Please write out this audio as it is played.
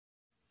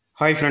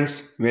Hi friends,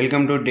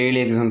 welcome to daily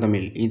exam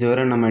Tamil.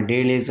 இதுவரை நம்ம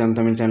daily exam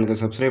Tamil சேனலுக்கு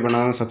சப்ஸ்கிரைப்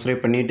பண்ணாலும்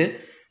சப்ஸ்கிரைப் பண்ணிவிட்டு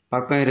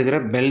பக்கம் இருக்கிற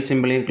பெல்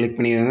சிம்பிளையும் கிளிக்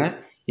பண்ணிக்கோங்க.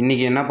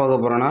 இன்றைக்கி என்ன பார்க்க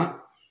போகிறோன்னா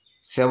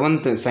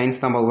 7th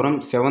சயின்ஸ் தான் பார்க்க போகிறோம்.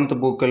 7th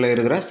புக்கில்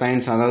இருக்கிற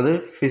சயின்ஸ், அதாவது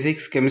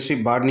ஃபிசிக்ஸ், கெமிஸ்ட்ரி,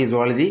 பாட்னி,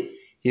 ஜுவாலஜி,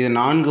 இது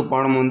 4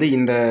 பாடம்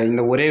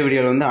இந்த ஒரே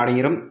வீடியோவில்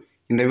அடங்கிடும்.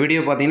 இந்த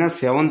வீடியோ பார்த்தீங்கன்னா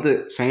 7th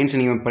சயின்ஸ்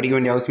நீங்கள் படிக்க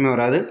வேண்டிய அவசியமே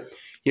வராது.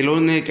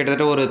 இதில்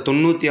கிட்டத்தட்ட ஒரு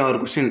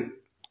 96 கொஸ்டின்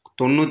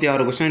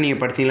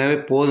நீங்கள் படிச்சிங்களாவே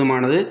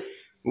போதுமானது.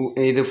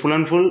 இது ஃபுல்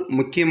அண்ட் ஃபுல்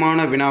முக்கியமான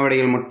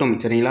வினாவிடைகள் மட்டும்,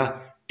 சரிங்களா?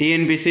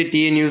 டிஎன்பிசி,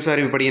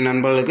 டிஎன்யூஎஸ்ஆர்பி படிக்கிற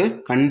நண்பர்களுக்கு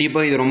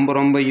கண்டிப்பாக இது ரொம்ப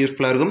ரொம்ப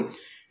யூஸ்ஃபுல்லாக இருக்கும்.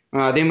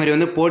 அதே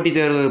மாதிரி போட்டித்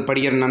தேர்வு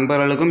படிக்கிற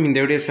நண்பர்களுக்கும் இந்த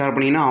வீடியோ ஷேர்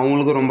பண்ணிங்கன்னா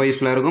அவங்களுக்கும் ரொம்ப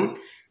யூஸ்ஃபுல்லாக இருக்கும்.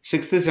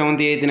 6th,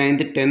 7th, 8th,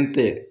 9th,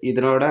 10th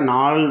இதனோட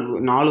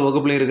 4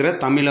 வகுப்பில் இருக்கிற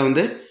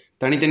தமிழை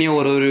தனித்தனியாக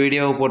ஒரு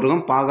வீடியோவை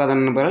போட்டிருக்கோம். பார்க்காத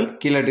நண்பர்கள்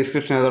கீழே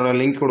டிஸ்கிரிப்ஷன் அதோட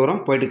லிங்க்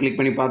கொடுக்குறோம், போய்ட்டு கிளிக்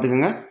பண்ணி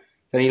பார்த்துக்கோங்க,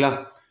 சரிங்களா?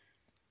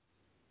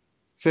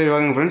 சரி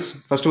வாங்க ஃப்ரெண்ட்ஸ்,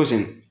 ஃபஸ்ட்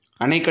கொஸ்டின்.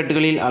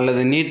 அணைக்கட்டுகளில்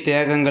அல்லது நீர்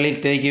தேக்கங்களில்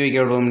தேக்கி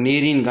வைக்கப்படும்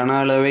நீரின் கன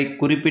அளவை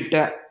குறிப்பிட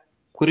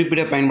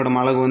பயன்படும்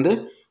அலகு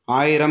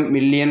 1000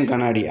 மில்லியன்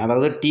கன அடி,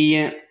 அதாவது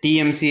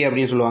டிஎம்சி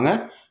அப்படின்னு சொல்லுவாங்க.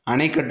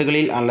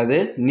 அணைக்கட்டுகளில் அல்லது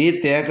நீர்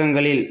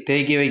தேக்கங்களில்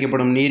தேக்கி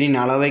வைக்கப்படும் நீரின்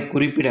அளவை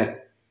குறிப்பிட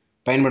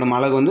பயன்படும்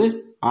அலகு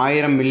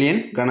 1000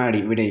 மில்லியன் கன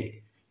அடி. விடை.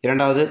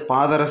 இரண்டாவது,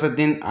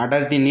 பாதரசத்தின்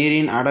அடர்த்தி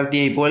நீரின்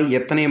அடர்த்தியை போல்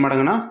எத்தனை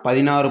மடங்குனா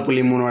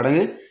 16.3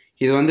 மடங்கு.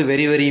 இது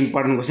வெரி வெரி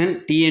இம்பார்ட்டன்ட் கொஸ்டின்.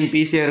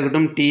 டிஎன்பிசியாக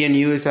இருக்கட்டும்,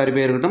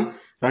 டிஎன்யூஎஸ்ஆர்பியாக இருக்கட்டும்,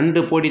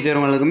 2 போட்டித்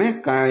தேர்வுகளுக்குமே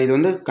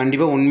இது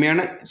கண்டிப்பாக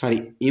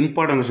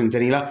இம்பார்ட்டன்ட் கொஸ்டின்,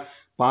 சரிங்களா?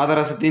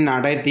 பாதரசத்தின்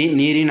அடர்த்தி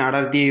நீரின்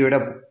அடர்த்தியை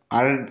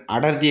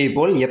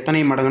போல்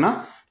எத்தனை மடங்குனா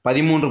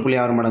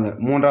 13.6 மடங்கு.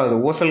 மூன்றாவது,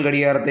 ஊசல்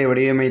கடிகாரத்தை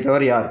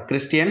வடிவமைத்தவர் யார்?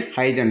 Christian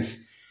Huygens.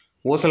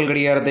 ஊசல்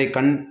கடிகாரத்தை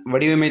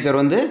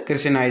வடிவமைத்தவர்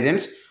கிறிஸ்டியன்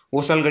ஹைஜன்ஸ்.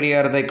 ஊசல்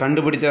கடிகாரத்தை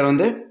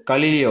கண்டுபிடித்தவர்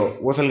கலீலியோ.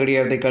 ஊசல்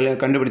கடிகாரத்தை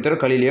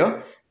கண்டுபிடித்தவர் கலீலியோ.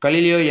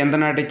 கலீலியோ எந்த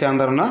நாட்டை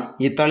சார்ந்தவர்னா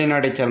இத்தாலி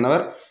நாட்டை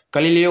சார்ந்தவர்.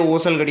 கலீலியோ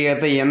ஊசல்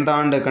கடிகாரத்தை எந்த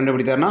ஆண்டு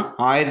கண்டுபிடித்தார்னா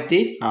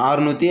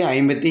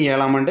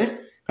 1657 ஆண்டு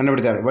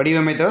கண்டுபிடித்தார்.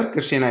 வடிவமைத்தவர்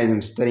கிறிஸ்டியன்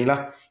ஹைஜன்ஸ், சரிங்களா?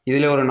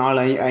 இதில் ஒரு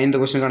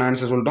 5 கொஸ்டினுக்கான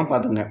ஆன்சர் சொல்லிட்டோம்,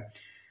 பார்த்துங்க.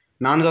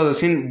 4வது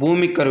கொஸ்டின்,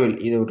 பூமி கருவில்,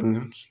 இதை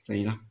விட்டுருங்க,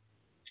 சரிங்களா?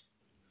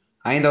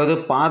 5வது,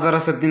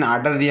 பாதரசத்தின்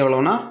அடர்த்தி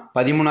எவ்வளோனா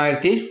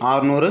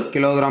 13,600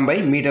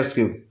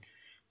 kg/m3.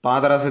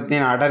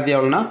 பாதரசத்தின் அடர்த்தி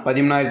எவ்வளோனா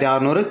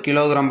 13,600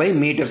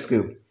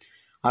 kg/m3.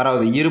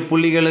 6வது, இரு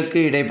புள்ளிகளுக்கு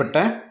இடைப்பட்ட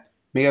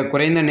மிக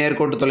குறைந்த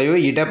நேர்கோட்டு தொலைவு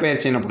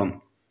இடப்பெயர்ச்சி எனப்படும்.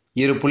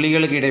 இரு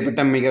புள்ளிகளுக்கு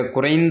இடைப்பட்ட மிக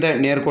குறைந்த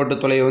நேர்கோட்டு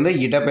தொலைவு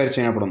இடப்பெயர்ச்சி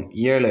எனப்படும்.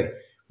 7,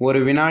 ஒரு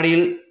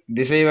வினாடியில்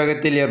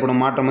திசைவேகத்தில்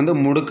ஏற்படும் மாற்றம்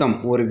முடுக்கம்.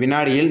 ஒரு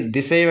வினாடியில்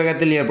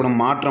திசைவேகத்தில் ஏற்படும்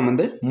மாற்றம்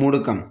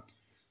முடுக்கம்.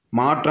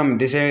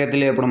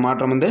 திசைவேகத்தில் ஏற்படும்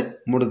மாற்றம்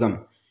முடுக்கம்.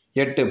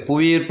 8,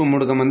 புவியீர்ப்பு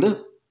முடுக்கம்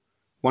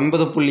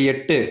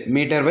 9.8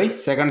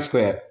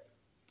 m/s².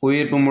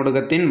 புவியீர்ப்பு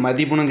முடுக்கத்தின்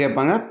மதிப்புன்னு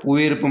கேட்பாங்க.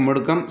 புவியீர்ப்பு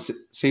முடுக்கம் =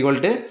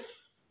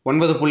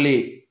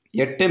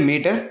 9.8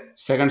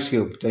 m/s²,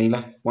 சரிங்களா?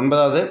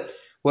 9வது,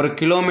 ஒரு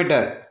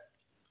கிலோமீட்டர்,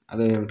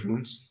 அது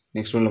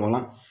நெக்ஸ்ட் ஒன்றில்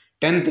போகலாம்.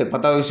 10th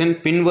 10வது கொஸ்டின்,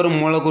 பின்வரும்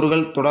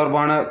மூலக்கூறுகள்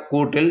தொடர்பான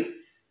கூற்றில்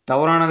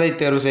தவறானதை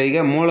தேர்வு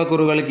செய்க.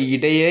 மூலக்கூறுகளுக்கு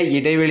இடையே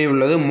இடைவெளி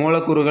உள்ளது.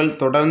 மூலக்கூறுகள்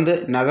தொடர்ந்து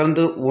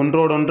நகர்ந்து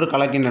ஒன்றோடொன்று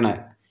கலக்கின்றன.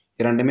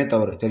 இரண்டுமே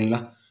தவறு,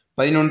 சரிங்களா?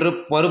 11,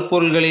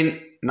 பருப்பொருள்களின்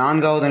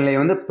 4வது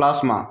நிலை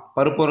பிளாஸ்மா.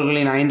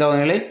 பருப்பொருள்களின்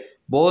 5வது நிலை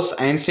போஸ்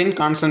ஐன்ஸ்டீன்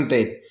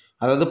கான்சன்ட்ரேட்.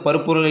 அதாவது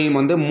பருப்பொருளின்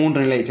 3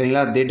 நிலை,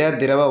 சரிங்களா? திட,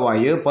 திரவ,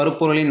 வாயு.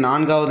 பருப்பொருளின்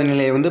 4வது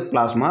நிலை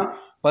பிளாஸ்மா.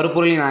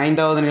 பருப்பொருளின்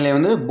 5வது நிலை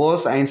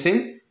போஸ் ஐன்ஸ்டீன்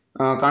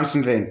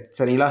கான்சன்ட்ரேட்,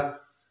 சரிங்களா?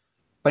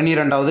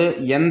 12வது,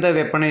 எந்த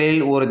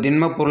வெப்பநிலையில் ஒரு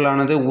திண்மப்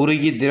பொருளானது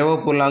உருகி திரவ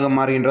பொருளாக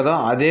மாறுகின்றதோ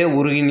அதே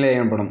உருகி நிலை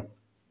எனப்படும்.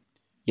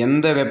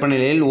 எந்த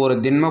வெப்பநிலையில் ஒரு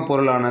திண்மப்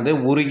பொருளானது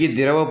உருகி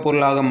திரவ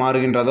பொருளாக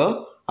மாறுகின்றதோ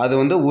அது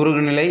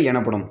உருகுநிலை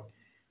எனப்படும்.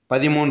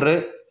 13,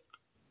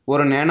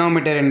 ஒரு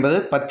நேனோமீட்டர் என்பது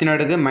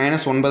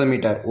 10⁻⁻9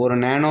 மீட்டர். ஒரு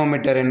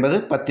நேனோமீட்டர் என்பது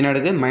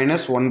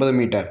 10⁻⁻9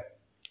 மீட்டர்.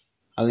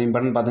 அது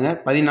இம்பார்ட்டன் பார்த்துங்க.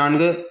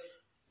 14,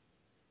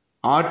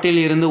 ஆட்டில்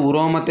இருந்து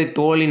உரோமத்தை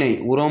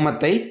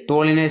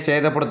தோலினை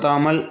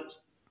சேதப்படுத்தாமல்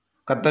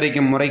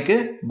கத்தரிக்கும் முறைக்கு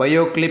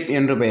பயோக்ளிப்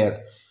என்று பெயர்.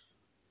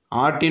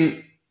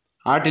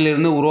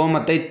 ஆட்டிலிருந்து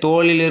உரோமத்தை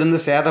தோலிலிருந்து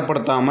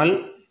சேதப்படுத்தாமல்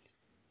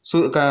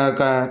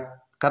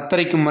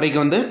கத்தரிக்கும்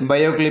முறைக்கு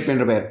பயோக்ளிப்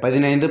என்று பெயர்.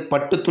 15,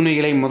 பட்டு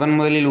துணிகளை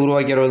முதலில்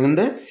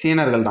உருவாக்கியவர்கள்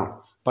சீனர்கள் தான்.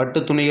 பட்டு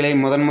துணிகளை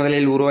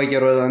முதலில்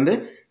உருவாக்கியவர்கள்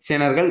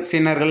சீனர்கள்.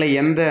 சீனர்களில்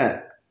எந்த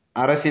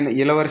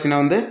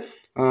இளவரசினை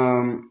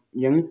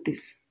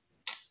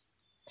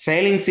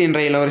சைலிங்ஸ் என்ற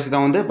இளவரசி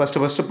தான்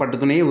ஃபஸ்ட்டு பட்டு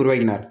துணியை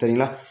உருவாக்கினார்,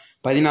 சரிங்களா?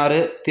 16,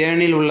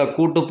 தேனில் உள்ள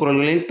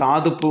கூட்டுப்பொருள்களில்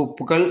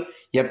தாதுப்புகள்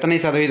எத்தனை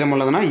சதவீதம்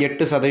உள்ளதுன்னா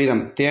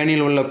 8%.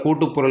 தேனில் உள்ள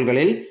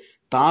கூட்டுப்பொருள்களில்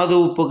தாது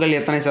உப்புகள்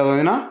எத்தனை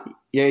சதவீதம்னா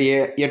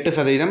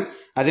 8%.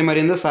 அதே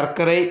மாதிரி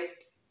சர்க்கரை,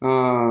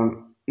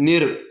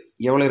 நீர்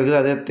எவ்வளோ இருக்குது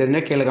அது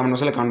தெரிஞ்சால் கீழே கமெண்ட்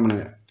பாக்ஸில் கமெண்ட்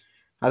பண்ணுங்கள்.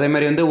 அதே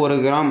மாதிரி 1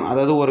 கிராம்,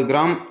 அதாவது 1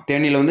 கிராம்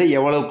தேனில்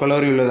எவ்வளோ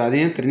கலோரி உள்ளது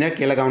அதையும் தெரிஞ்சால்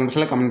கீழே கமெண்ட்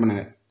பாக்ஸில் கமெண்ட்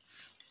பண்ணுங்கள்.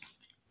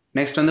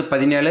 நெக்ஸ்ட்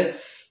 17,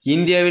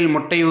 இந்தியாவில்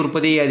முட்டை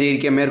உற்பத்தியை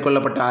அதிகரிக்க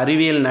மேற்கொள்ளப்பட்ட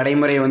அறிவியல்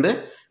நடைமுறை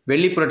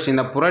வெள்ளி புரட்சி.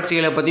 இந்த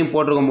புரட்சிகளை பற்றியும்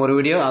போட்டிருக்கோம் ஒரு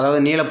வீடியோ. அதாவது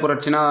நீல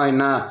புரட்சினா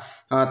என்ன,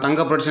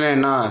 தங்க பிரச்சனை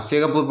என்ன,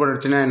 சிகப்பு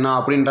பிரச்சனை என்ன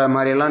அப்படின்ற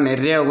மாதிரியெல்லாம்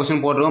நிறைய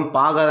கொஸ்டின் போட்டிருக்கோம்.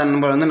 பார்க்காத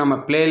நண்பர் வந்து நம்ம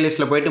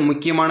பிளேலிஸ்ட்டில் போய்ட்டு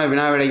முக்கியமான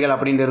வினாவிடைகள்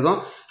அப்படின்ட்டு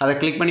இருக்கும். அதை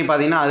கிளிக் பண்ணி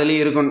பார்த்தீங்கன்னா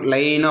அதுலேயும் இருக்கும்.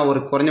 லைனாக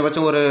ஒரு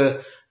குறைஞ்சபட்சம் ஒரு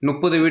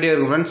 30 வீடியோ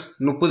இருக்கும் ஃப்ரெண்ட்ஸ்.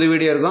 30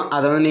 வீடியோ இருக்கும்.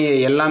 அதை வந்து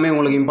நீங்கள் எல்லாமே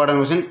உங்களுக்கு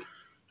இம்பார்ட்டன்ட் கொஸ்டின்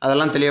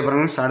அதெல்லாம் தெளிவாக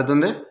ஃப்ரெண்ட்ஸ். அடுத்து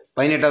வந்து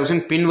 18வது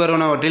கொஸ்டின்,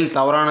 பின்வருவனவற்றில்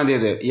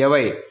தவறானது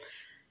எவை?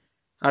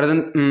 அடுத்து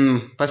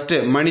ஃபஸ்ட்டு,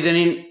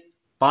 மனிதனின்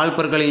பால்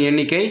பற்களின்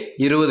எண்ணிக்கை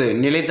 20,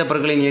 நிலைத்த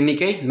பற்களின்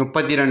எண்ணிக்கை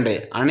 32.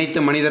 அனைத்து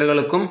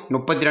மனிதர்களுக்கும்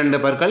 32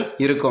 பற்கள்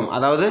இருக்கும்.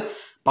 அதாவது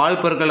பால்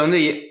பற்கள் வந்து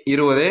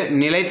 20,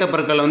 நிலைத்த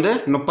பற்கள் வந்து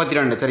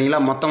 32. சரிங்களா?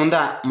 மொத்தம்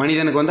வந்து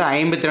மனிதனுக்கு வந்து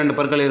 52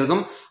 பற்கள்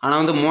இருக்கும்.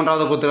 ஆனால் வந்து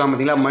 3வது கொடுத்துருக்காங்க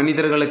பார்த்தீங்களா,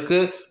 மனிதர்களுக்கு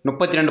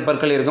 32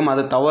 பற்கள் இருக்கும்.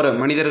 அது தவறு.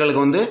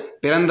 மனிதர்களுக்கு வந்து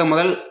பிறந்த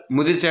முதல்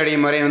முதிர்ச்சி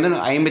அடையும் வரை வந்து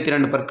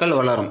 52 பற்கள்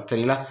வளரும்.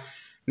 சரிங்களா?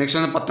 நெக்ஸ்ட்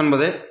வந்து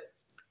 19,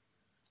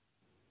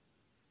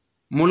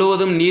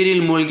 முழுவதும்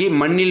நீரில் மூழ்கி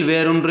மண்ணில்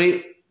வேரூன்றி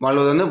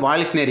வாழ்வது வந்து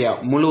வாலிஸ்னேரியா.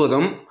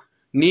 முழுவதும்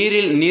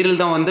நீரில்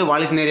தான் வந்து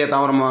வாலிஸ்னேரியா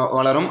தாவரம்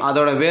வளரும்.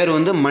 அதோட வேர்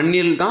வந்து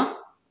மண்ணில் தான்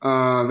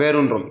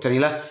வேரூன்றும்.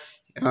 சரிங்களா?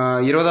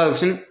 20வது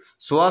கொஸ்டின்,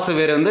 சுவாச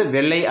வேர் வந்து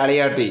வெள்ளை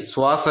அலையாற்றி.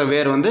 சுவாச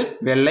வேர் வந்து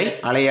வெள்ளை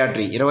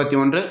அலையாற்றி.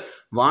 21,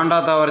 வாண்டா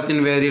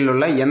தாவரத்தின் வேரில்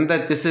உள்ள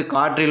எந்த திசு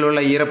காற்றில் உள்ள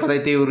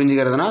ஈரப்பதத்தை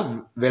உறிஞ்சுகிறதுனா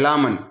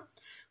வெலாமன்.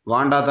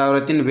 வாண்டா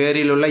தாவரத்தின்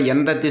வேரில் உள்ள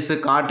எந்த திசு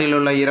காற்றில்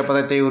உள்ள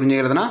ஈரப்பதத்தை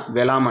உறிஞ்சுகிறதுனா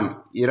வெலாமன்.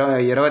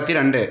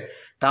 22,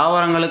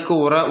 தாவரங்களுக்கு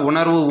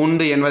உணர்வு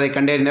உண்டு என்பதை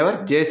கண்டறிந்தவர்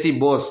ஜேசி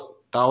போஸ்.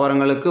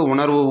 தாவரங்களுக்கு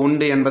உணர்வு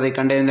உண்டு என்பதை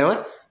கண்டறிந்தவர்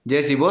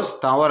ஜேசி போஸ்.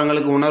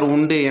 தாவரங்களுக்கு உணர்வு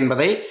உண்டு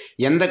என்பதை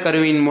எந்த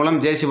கருவியின்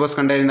மூலம் ஜேசி போஸ்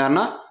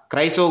கண்டறிந்தார்னா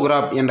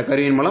கிரைசோகிராப் என்ற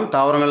கருவியின் மூலம்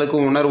தாவரங்களுக்கு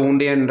உணர்வு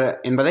உண்டு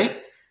என்பதை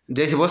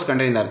ஜேசி போஸ்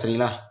கண்டறிந்தார்.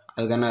 சரிங்களா?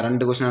 அதுக்கான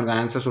 2 கொஸ்டினுக்கு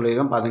ஆன்சர்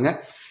சொல்லியிருக்கேன் பாருங்க.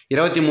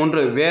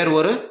 23, வேர்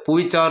ஒரு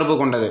புவிச்சார்பு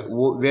கொண்டது.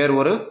 வேர்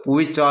ஒரு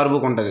புவிச்சார்பு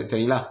கொண்டது.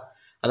 சரிங்களா?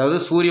 அதாவது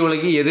சூரிய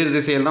ஒளிக்கு எதிர்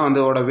திசையில் தான்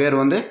வந்து அதோட வேர்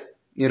வந்து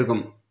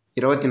இருக்கும்.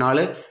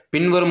 24,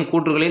 பின்வரும்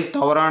கூற்றுகளில்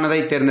தவறானதை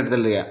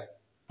தேர்ந்தெடுத்தல்க.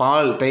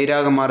 பால்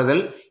தயிராக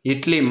மாறுதல்,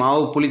 இட்லி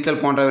மாவு புளித்தல்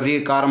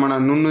போன்றவற்றிற்கு காரணமான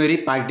நுண்ணுயிரி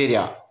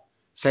பாக்டீரியா.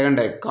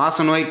 செகண்டு,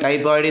 காசநோய்,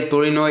 டைபாய்டு,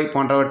 தொழில்நோய்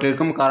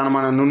போன்றவற்றிற்கும்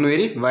காரணமான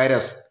நுண்ணுயிரி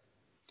வைரஸ்.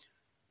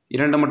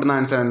 2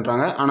 மட்டும்தான்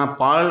ஆன்சர்ன்றாங்க. ஆனால்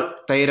பால்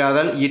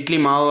தயிராதல், இட்லி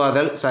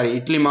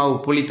மாவு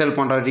புளித்தல்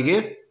போன்றவற்றிற்கு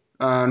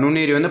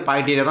நுண்ணுயிரி வந்து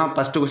பாக்டீரியா தான்.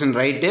 First question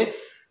right.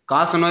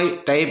 காசநோய்,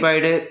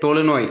 டைபாய்டு,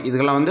 தொழுநோய்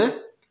இதுக்கெல்லாம் வந்து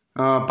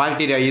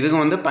பாக்டீரியா.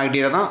 இதுக்கும் வந்து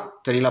பாக்டீரியா தான்.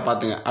 சரிங்களா?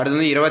 பார்த்துங்க. அடுத்து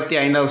வந்து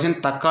 25வது கொஸ்டின்,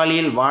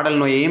 தக்காளியில் வாடல்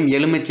நோயையும்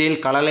எலுமிச்சையில்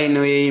கலலை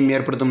நோயையும்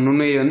ஏற்படுத்தும்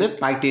நுண்ணுயிரி வந்து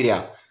பாக்டீரியா.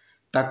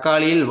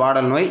 தக்காளியில்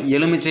வாடல் நோய்,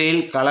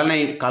 எலுமிச்சையில்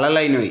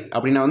கலலை நோய்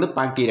அப்படின்னா வந்து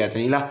பாக்டீரியா.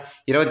 சரிங்களா?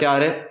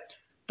 26,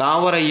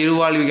 தாவர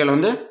இருவாழ்விகள்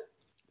வந்து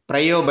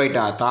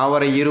ப்ரையோபைட்டா.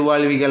 தாவர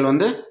இருவாழ்விகள்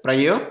வந்து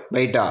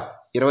ப்ரையோபைட்டா.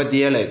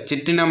 27,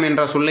 சிற்றினம்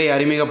என்ற சொல்லை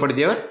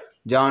அறிமுகப்படுத்தியவர்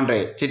ஜான் ரே.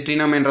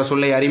 சிற்றினம் என்ற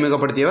சொல்லை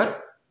அறிமுகப்படுத்தியவர்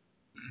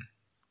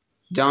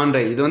ஜான்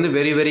ரே. இது வந்து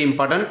வெரி வெரி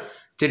இம்பார்ட்டன்ட்.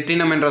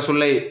 சிற்றினம் என்ற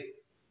சொல்லை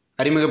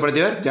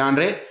அறிமுகப்படுத்தியவர் ஜான்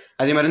ரே.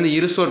 அதே மாதிரி வந்து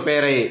இருசோர்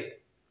பெயரை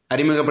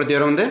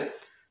அறிமுகப்படுத்தியவர் வந்து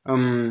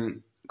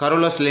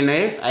கரோலஸ்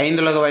லினேயஸ்.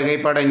 5 உலக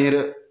வகைப்பாடை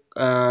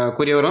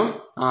கூறியவரும்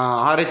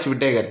RH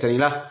விட்டேகர்.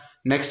 சரிங்களா?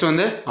 நெக்ஸ்ட்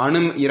வந்து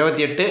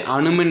 28,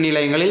 அணுமின்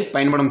நிலையங்களில்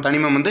பயன்படும்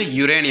தனிமம் வந்து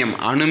யுரேனியம்.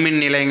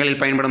 அணுமின்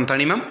நிலையங்களில் பயன்படும்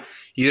தனிமம்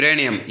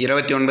யுரேனியம்.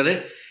 29,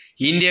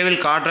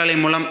 இந்தியாவில் காற்றாலை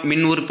மூலம்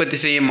மின் உற்பத்தி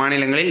செய்யும்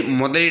மாநிலங்களில்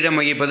முதலிடம்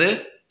வகிப்பது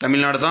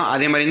தமிழ்நாடு தான்.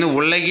 அதே மாதிரி வந்து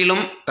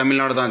உலகிலும்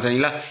தமிழ்நாடு தான்.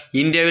 சரிங்களா?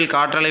 இந்தியாவில்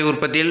காற்றாலை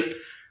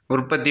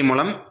உற்பத்தி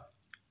மூலம்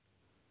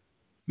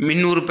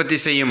மின் உற்பத்தி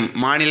செய்யும்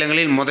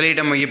மாநிலங்களில்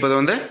முதலிடம் வகிப்பது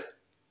வந்து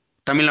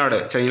தமிழ்நாடு.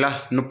 சரிங்களா?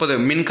 30,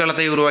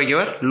 மின்கலத்தை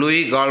உருவாக்கியவர்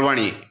லூயி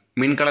கால்வானி.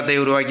 மின்கலத்தை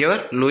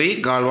உருவாக்கியவர் லூயி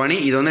கால்வானி.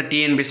 இது வந்து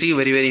TNPSC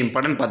வெரி வெரி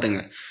இம்பார்ட்டன்ட்.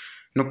 பார்த்துங்க.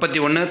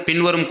 31,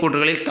 பின்வரும்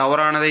கூற்றுகளில்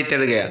தவறானதை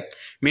தேடுக.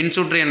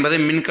 மின்சுற்று என்பது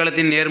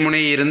மின்கலத்தின்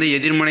நேர்முனையில் இருந்து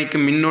எதிர்முனைக்கு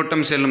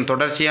மின்னோட்டம் செல்லும்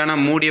தொடர்ச்சியான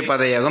மூடிய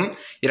பாதையாகும்.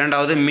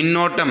 2வது,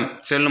 மின்னோட்டம்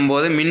செல்லும்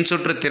போது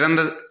மின்சுற்று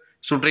திறந்த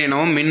சுற்று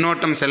எனவும்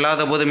மின்னோட்டம்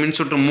செல்லாத போது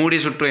மின்சுற்று மூடி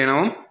சுற்று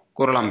எனவும்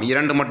கூறலாம்.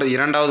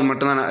 2வது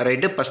மட்டும்தான்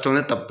ரைட்டு. ஃபஸ்ட்டு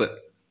வந்து தப்பு.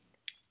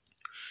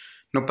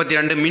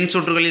 32,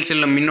 மின்சுற்றுகளில்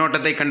செல்லும்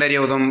மின்னோட்டத்தை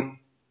கண்டறிய உதவும்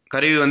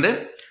கருவி வந்து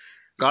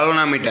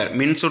கால்வனாமீட்டர்.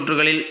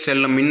 மின்சுற்றுகளில்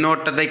செல்லும்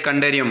மின்னோட்டத்தை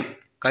கண்டறியும்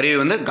கருவி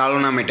வந்து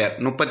கால்வனாமீட்டர்.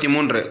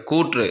 33,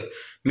 கூற்று.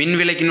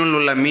 மின்விளக்கினுள்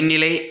உள்ள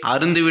மின்னிலை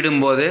அருந்துவிடும்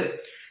போது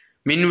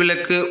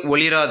மின்விளக்கு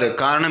ஒளிராது.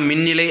 காரணம்,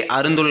 மின்னிலை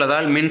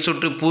அருந்துள்ளதால்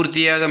மின்சுற்று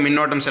பூர்த்தியாக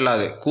மின்னோட்டம்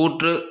செல்லாது.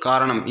 கூற்று,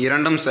 காரணம்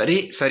இரண்டும்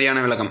சரியான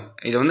விளக்கம்.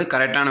 இது வந்து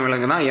கரெக்டான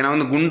விளக்கம் தான். ஏன்னா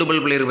வந்து குண்டு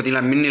பல்பில் இருக்கு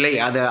பார்த்தீங்களா மின்னிலை,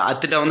 அதை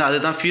அத்துட்டா வந்து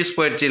அதுதான் ஃபியூஸ்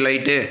போயிடுச்சு,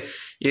 லைட்டு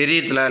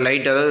எரியத்தில்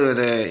லைட்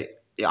அதாவது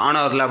ஆன்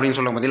ஆகுதுல அப்படின்னு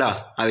சொல்லுவோம் பார்த்தீங்களா,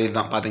 அது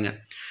இதுதான். பார்த்துங்க.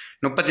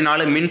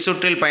 34,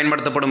 மின்சுற்றில்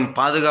பயன்படுத்தப்படும்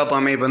பாதுகாப்பு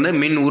அமைப்பு வந்து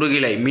மின்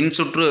உருகிலை.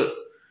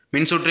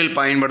 மின்சுற்றில்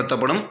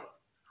பயன்படுத்தப்படும்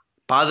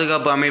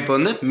பாதுகாப்பு அமைப்பு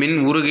வந்து மின்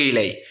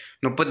உருகிலை.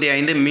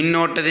 35,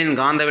 மின்னோட்டத்தின்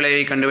காந்த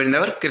விளைவை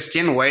கண்டுபிடித்தவர்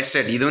கிறிஸ்டியன்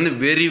ஒயிட்ஸ்டெட். இது வந்து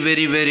very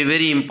very very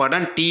very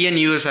important.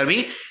 TNUSRB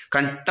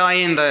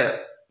கட்டாயம் இந்த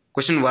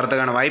கொஸ்டின்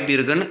வரதுக்கான வாய்ப்பு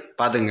இருக்குன்னு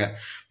பார்த்துங்க.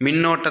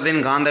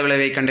 மின்னோட்டத்தின் காந்த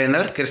விளைவை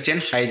கண்டறிந்தவர்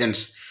கிறிஸ்டியன்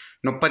ஹைஜன்ஸ்.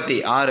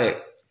 36,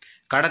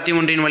 கடத்தி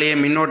ஒன்றின் வழியே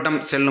மின்னோட்டம்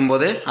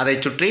செல்லும்போது அதை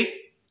சுற்றி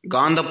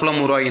காந்தப்புலம்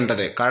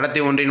உருவாகின்றது.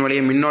 கடத்தி ஒன்றின்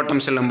வழியே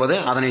மின்னோட்டம் செல்லும்போது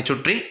அதனை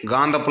சுற்றி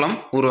காந்தப்புலம்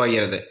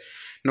உருவாகிறது.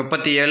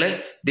 37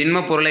 திண்ம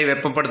பொருளை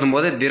வெப்பப்படுத்தும்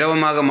போது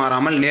திரவமாக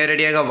மாறாமல்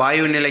நேரடியாக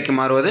வாயு நிலைக்கு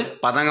மாறுவது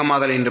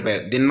பதங்கமாதல் என்று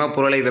பெயர். திண்ம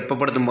பொருளை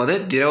வெப்பப்படுத்தும் போது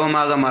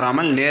திரவமாக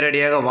மாறாமல்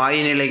நேரடியாக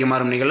வாயு நிலைக்கு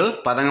மாறும் நிகழ்வு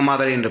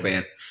பதங்கமாதல் என்று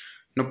பெயர்.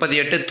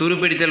 38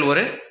 துருப்பிடித்தல்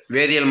ஒரு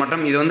வேதியியல்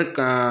மாற்றம். இது வந்து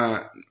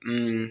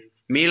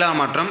மீளா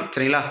மாற்றம்.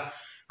 சரிங்களா?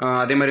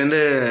 அதே மாதிரி வந்து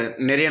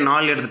நிறைய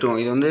நாள் எடுத்துட்டோம்.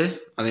 இது வந்து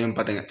அதையும்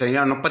பார்த்துங்க.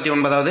 சரிங்களா?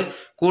 39வது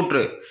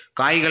கூற்று.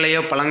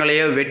 காய்களையோ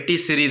பழங்களையோ வெட்டி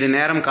சிறிது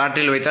நேரம்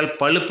காற்றில் வைத்தால்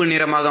பழுப்பு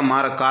நிறமாக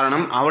மாற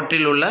காரணம்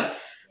அவற்றில் உள்ள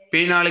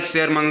பீனாலிக்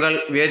சேர்மங்கள்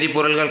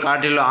வேதிப்பொருள்கள்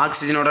காற்றில் உள்ள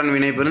ஆக்சிஜனுடன்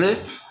வினைபுரிந்து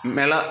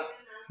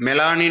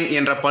மெலானின்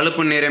என்ற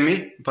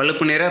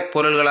பழுப்பு நிற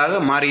பொருள்களாக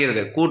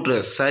மாறுகிறது. கூற்று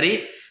சரி,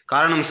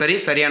 காரணம் சரி,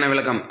 சரியான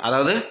விளக்கம்.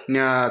 அதாவது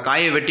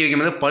காயை வெட்டி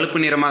வைக்கும்போது பழுப்பு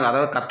நிறமாக,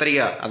 அதாவது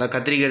கத்திரிக்காய்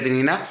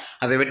எடுத்துக்கிட்டிங்கன்னா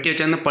அதை வெட்டி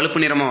வச்சு வந்து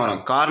பழுப்பு நிறமாக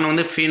வரும். காரணம்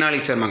வந்து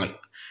ஃபீனாலிக் சேர்மங்கள்.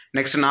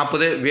 நெக்ஸ்ட்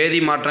 40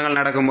 வேதி மாற்றங்கள்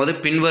நடக்கும்போது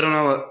பின்வரும்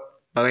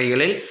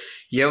வகைகளில்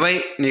எவை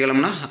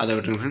நிகழும்னா அதை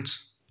விட்டுருங்க ஃப்ரெண்ட்ஸ்.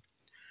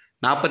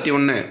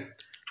 41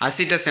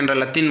 அசிட்டஸ் என்ற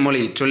லத்தீன் மொழி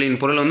சொல்லின்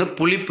பொருள் வந்து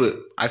புளிப்பு.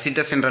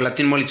 அசிட்டஸ் என்ற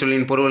லத்தீன் மொழி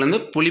சொல்லின் பொருள் வந்து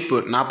புளிப்பு.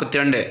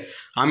 42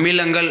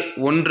 அமிலங்கள்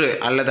ஒன்று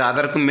அல்லது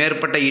அதற்கு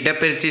மேற்பட்ட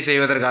இடப்பெயர்ச்சி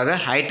செய்வதற்காக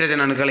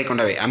ஹைட்ரஜன் அணுக்களை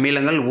கொண்டவை.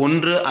 அமிலங்கள்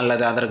ஒன்று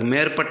அல்லது அதற்கு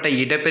மேற்பட்ட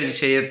இடப்பெயர்ச்சி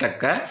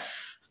செய்யத்தக்க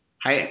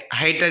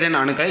ஹைட்ரஜன்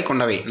அணுக்களை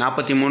கொண்டவை.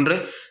 43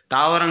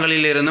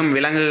 தாவரங்களிலிருந்தும்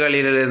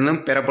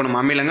விலங்குகளிலிருந்தும் பெறப்படும்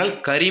அமிலங்கள்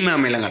கரிம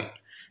அமிலங்கள்.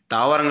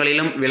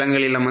 தாவரங்களிலும்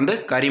விலங்குகளிலும் வந்து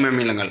கரிம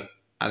அமிலங்கள்.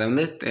 அதை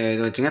வந்து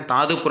இது வச்சுங்க.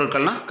 தாது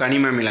பொருட்கள்னால்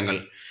கனிம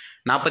அமிலங்கள்.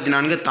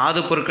 44 தாது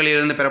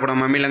பொருட்களிலிருந்து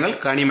பெறப்படும் அமிலங்கள்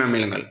கனிம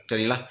அமிலங்கள்.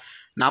 சரிங்களா?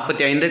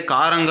 45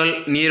 காரங்கள்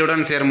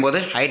நீருடன் சேரும்போது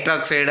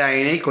ஹைட்ராக்சைடு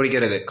அயனியை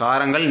கொடுக்கிறது.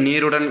 காரங்கள்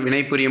நீருடன்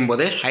வினைபுரியும்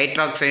போது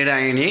ஹைட்ராக்சைடு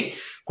அயனியை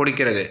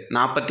கொடுக்கிறது.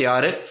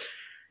 46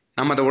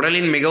 நமது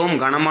உடலின் மிகவும்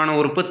கனமான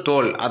உறுப்பு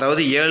தோல்.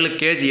 அதாவது 7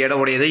 kg எடை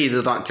உடையது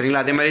இதுதான்.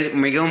 சரிங்களா? அதே மாதிரி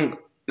மிகவும்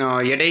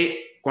எடை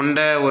கொண்ட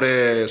ஒரு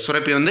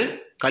சுரப்பி வந்து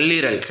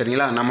கல்லீரல்.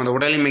 சரிங்களா? நமது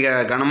உடலின் மிக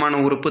கனமான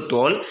உறுப்பு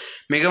தோல்,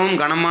 மிகவும்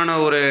கனமான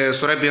ஒரு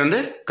சுரப்பி வந்து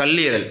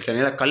கல்லீரல்.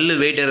 சரிங்களா? கல்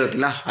வெயிட்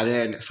இருக்குங்களா, அது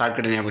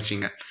ஷார்ட்கட் ஞாபகம்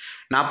வச்சுங்க.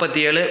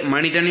 47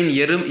 மனிதனின்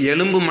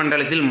எலும்பு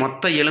மண்டலத்தில்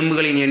மொத்த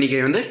எலும்புகளின்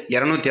எண்ணிக்கை வந்து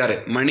 206.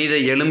 மனித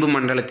எலும்பு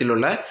மண்டலத்தில்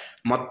உள்ள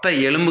மொத்த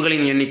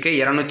எலும்புகளின் எண்ணிக்கை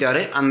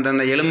 206.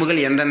 அந்தந்த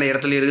எலும்புகள் எந்தெந்த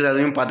இடத்துல இருக்குது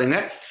அதையும் பார்த்துங்க.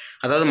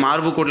 அதாவது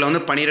மார்புக்கூட்டில் வந்து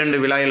 12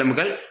 விலா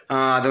எலும்புகள்.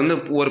 அது வந்து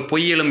ஒரு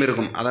பொய் எலும்பு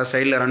இருக்கும், அதாவது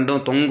சைடில் 2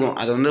 தொங்கும்,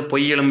 அது வந்து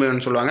பொய்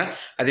எலும்புன்னு சொல்லுவாங்க.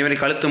 அதேமாதிரி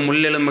கழுத்து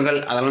முள் எலும்புகள்,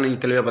 அதெல்லாம்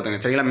நீங்கள் தெளிவாக பார்த்துங்க.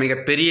 சரிங்களா?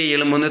 மிகப்பெரிய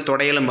எலும்பு வந்து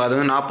தொடை எலும்பு, அது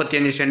வந்து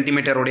 45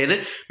 சென்டிமீட்டர் உடையது.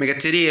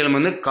 மிகச்சிறிய எலும்பு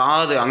வந்து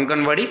காது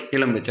அங்கன்வாடி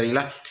எலும்பு.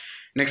 சரிங்களா?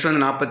 நெக்ஸ்ட்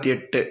வந்து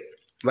 48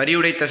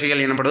 வரியுடை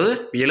தசைகள் எனப்படுவது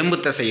எலும்பு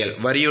தசைகள்.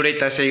 வரியுடை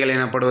தசைகள்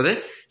எனப்படுவது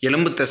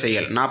எலும்பு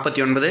தசைகள்.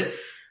 49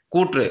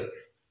 கூற்று.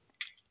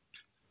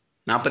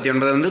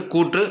 49 வந்து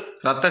கூற்று.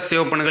 இரத்த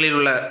சிவப்பணுகளில்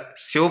உள்ள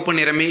சிவப்பு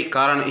நிறமி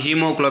காரணம்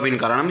ஹீமோகுளோபின்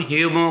காரணம்.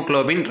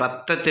 ஹீமோகுளோபின்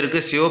இரத்தத்திற்கு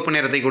சிவப்பு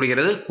நிறத்தை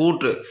கொடுக்கிறது.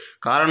 கூற்று.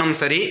 காரணம்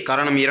சரி,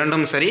 காரணம்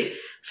இரண்டும் சரி.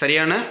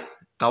 சரியான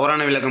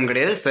தவறான விளக்கம்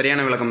கிடையாது,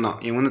 சரியான விளக்கம் தான்.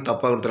 இவங்க வந்து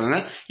தப்பாக கொடுத்துருக்காங்க.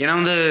 ஏன்னா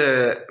வந்து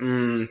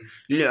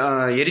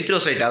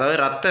எரித்ரோசைட், அதாவது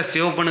இரத்த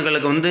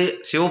சிவப்பணுகளுக்கு வந்து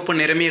சிவப்பு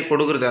நிறமையை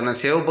கொடுக்குறது, அந்த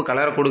சிவப்பு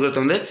கலரை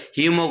கொடுக்குறது வந்து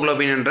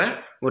ஹீமோகுளோபின் என்ற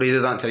ஒரு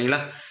இதுதான்.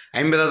 சரிங்களா?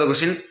 50வது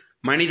கொஸ்டின்.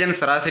 மனிதன்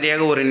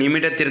சராசரியாக ஒரு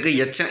நிமிடத்திற்கு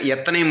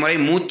எத்தனை முறை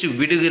மூச்சு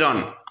விடுகிறான்?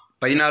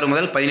 16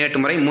 முதல்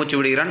 18 முறை மூச்சு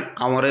விடுகிறான்.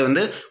 அவன்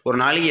வந்து ஒரு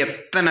நாளைக்கு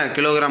எத்தனை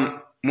கிலோகிராம்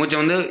மூச்சை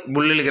வந்து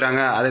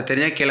புல்லிழுக்கிறாங்க, அதை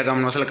தெரிஞ்சால் கீழே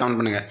கமெண்ட் பாக்ஸில் கமெண்ட்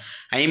பண்ணுங்கள்.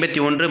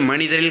 51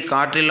 மனிதரில்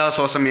காற்றில்லா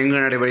சுவாசம்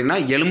எங்கு நடைபெறுதுன்னா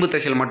எலும்பு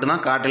தசையில்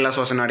மட்டும்தான் காற்றில்லா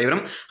சுவாசம்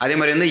நடைபெறும். அதே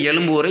மாதிரி வந்து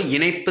எலும்பு ஒரு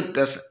இணைப்பு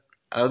தசை,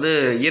 அதாவது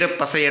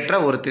ஈரப்பசையற்ற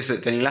ஒரு திசு.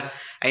 சரிங்களா?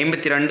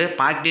 52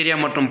 பாக்டீரியா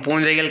மற்றும்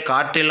பூஞ்சைகள்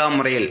காற்றில்லா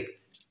முறையில்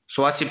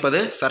சுவாசிப்பது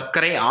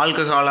சர்க்கரை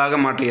ஆல்கஹாலாக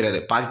மாற்றுகிறது.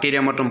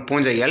 பாக்டீரியா மற்றும்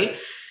பூஞ்சைகள்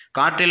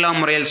காற்றில்லா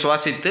முறையில்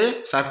சுவாசித்து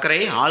சர்க்கரை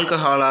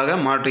ஆல்கஹாலாக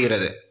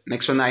மாற்றுகிறது.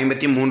 நெக்ஸ்ட் வந்து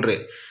 53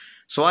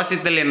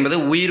 சுவாசித்தல் என்பது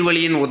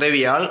உயிர்வளியின்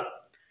உதவியால்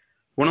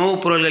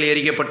உணவுப் பொருள்கள்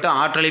எரிக்கப்பட்டு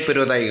ஆற்றலை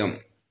பெறுவதாகும்.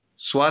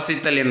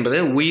 சுவாசித்தல் என்பது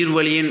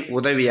உயிர்வளியின்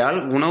உதவியால்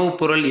உணவுப்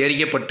பொருள்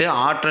எரிக்கப்பட்டு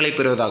ஆற்றலை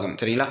பெறுவதாகும்.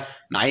 சரிங்களா?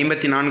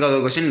 54வது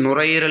கொஸ்டின்.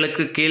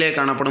 நுரையீரலுக்கு கீழே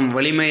காணப்படும்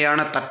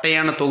வலிமையான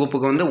தட்டையான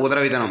தொகுப்புக்கு வந்து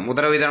உதரவிதானம்.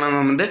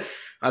 உதரவிதானம் வந்து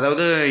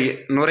அதாவது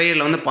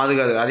நுரையீரலை வந்து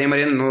பாதுகாது. அதே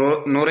மாதிரி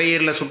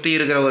நுரையீரலை சுற்றி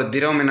இருக்கிற ஒரு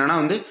திரவம் என்னென்னா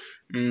வந்து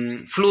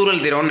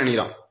ஃப்ளூரல் திரவம்னு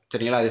நினைக்கிறோம்.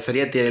 சரிங்களா? அது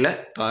சரியாக தெரியல,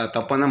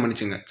 தப்பாக தான்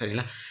மன்னிச்சுங்க.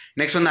 சரிங்களா?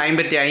 நெக்ஸ்ட் வந்து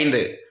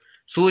 55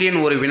 சூரியன்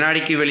ஒரு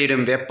வினாடிக்கு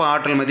வெளியிடும் வெப்ப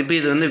ஆற்றல் மதிப்பு.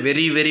 இது வந்து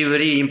very very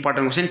very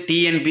important question.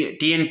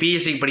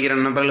 TNPSC படிக்கிற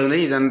நபர்கள் வந்து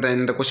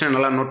இந்த கொஸ்டினை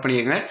நல்லா நோட்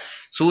பண்ணிக்கோங்க.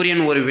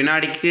 சூரியன் ஒரு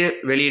வினாடிக்கு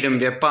வெளியிடும்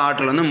வெப்ப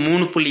ஆற்றல் வந்து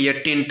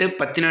 3.8 ×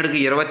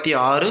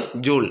 10⁻26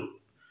 ஜூல்.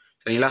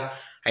 சரிங்களா?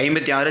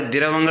 56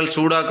 திரவங்கள்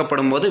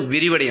சூடாக்கப்படும் போது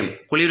விரிவடையும்,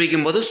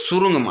 குளிர்விக்கும் போது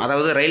சுருங்கும்.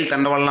 அதாவது ரயில்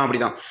தண்டவாளம்லாம் அப்படி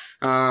தான்,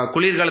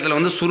 குளிர்காலத்தில்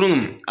வந்து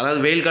சுருங்கும், அதாவது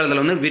வெயில்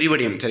காலத்தில் வந்து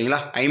விரிவடையும். சரிங்களா?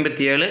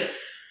 57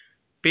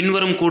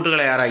 பின்வரும்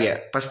கூற்றுகளை ஆராய.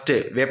 ஃபஸ்ட்டு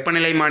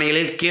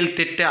வெப்பநிலைமானிகளில்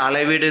கீழ்த்திட்ட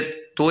அளவீடு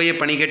தூய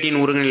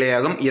பனிக்கட்டியின்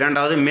உருகுநிலையாகும்.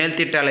 2வது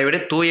மேல்திட்ட அளவீடு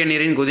தூய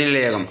நீரின்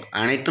கொதிநிலையாகும்.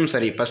 அனைத்தும்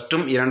சரி,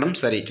 ஃபஸ்ட்டும் 2ம்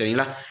சரி.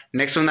 சரிங்களா?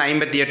 நெக்ஸ்ட் வந்து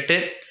 58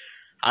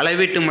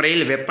 அளவீட்டு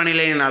முறையில்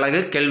வெப்பநிலையின் அலகு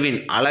கெல்வின்.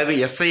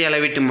 எஸ்ஐ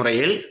அளவீட்டு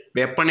முறையில்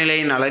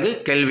வெப்பநிலையின் அலகு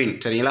கெல்வின்.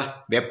 சரிங்களா?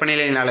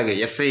 வெப்பநிலையின் அலகு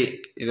எஸ்ஐ,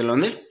 இதில்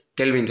வந்து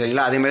கெல்வின்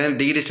சரிங்களா. அதே மாதிரி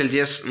டிகிரி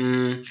செல்சியஸ்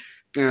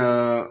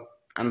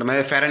அந்த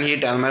மாதிரி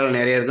ஃபேரன்ஹீட் அது மாதிரி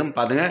நிறைய இருக்கும்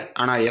பார்த்துங்க.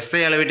 ஆனால்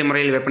SI அளவீட்டு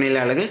முறையில் வெப்பநிலை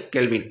அலகு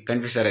கெல்வின்,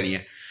 கன்ஃபியூஸ்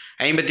ஆகாதீங்க.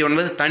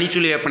 59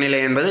 தனிச்சுழி வெப்பநிலை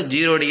என்பது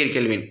 0 டிகிரி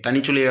கெல்வின்.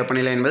 தனிச்சுழி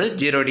வெப்பநிலை என்பது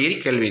 0 டிகிரி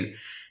கெல்வின்.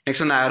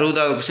 நெக்ஸ்ட் வந்து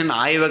 60வது கொஸ்டின்,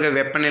 ஆய்வக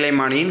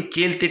வெப்பநிலைமானியின்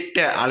கீழ்த்திட்ட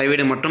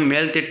அளவீடு மற்றும்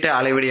மேல்திட்ட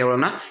அளவீடு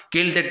எவ்வளோனா,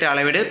 கீழ்த்திட்ட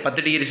அளவீடு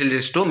 10 டிகிரி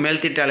செல்சியஸ் டு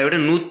மேல்திட்ட அளவீடு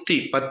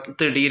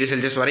 110 டிகிரி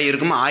செல்சியஸ் வரை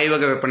இருக்கும்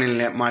ஆய்வக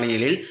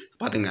வெப்பநிலைமானியில்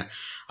பார்த்துங்க.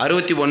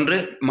 61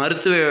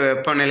 மருத்துவ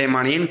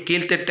வெப்பநிலைமானியின்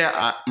கீழ்த்திட்ட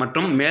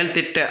மற்றும்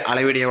மேல்திட்ட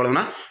அளவீடு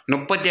எவ்வளோனா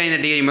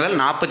 35 டிகிரி முதல்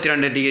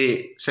 42 டிகிரி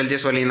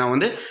செல்சியஸ் வரையும் தான்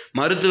வந்து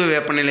மருத்துவ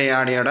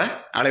வெப்பநிலையோட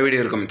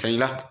அளவீடு இருக்கும்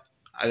சரிங்களா.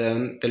 அதை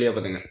வந்து தெளிவாக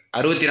பார்த்துங்க.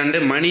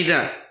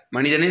 62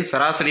 மனிதனின்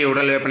சராசரி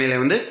உடல் வெப்பநிலை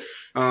வந்து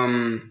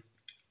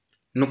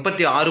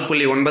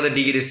 36.9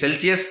 டிகிரி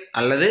செல்சியஸ்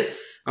அல்லது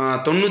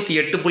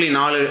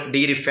 98.4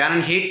 டிகிரி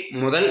ஃபேரன்ஹீட்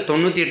முதல்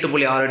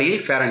 98.6 டிகிரி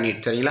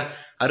ஃபேரன்ஹீட் சரிங்களா.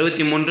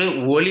 63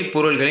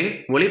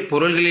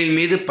 ஒளிப்பொருள்களின்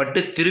மீது பட்டு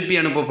திருப்பி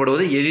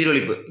அனுப்பப்படுவது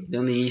எதிரொலிப்பு. இது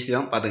வந்து ஈஸி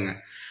தான் பார்த்துங்க.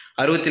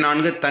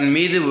 64 தன்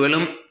மீது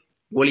விழும்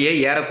ஒளியை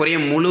ஏறக்குறைய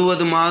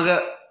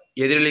முழுவதுமாக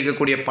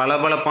எதிரொலிக்கக்கூடிய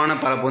பளபளப்பான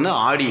பரப்பு வந்து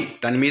ஆடி.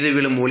 தன் மீது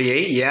விழும் ஒளியை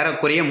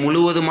ஏறக்குறைய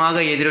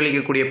முழுவதுமாக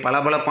எதிரொலிக்கக்கூடிய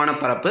பளபளப்பான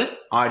பரப்பு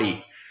ஆடி.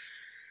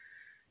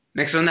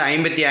 நெக்ஸ்ட் வந்து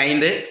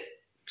 55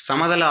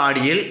 சமதள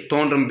ஆடியில்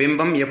தோன்றும்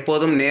பிம்பம்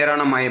எப்போதும்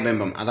நேரான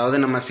மாயபிம்பம். அதாவது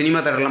நம்ம சினிமா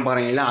தேட்டர்லாம்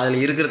பாருங்களா, அதில்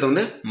இருக்கிறது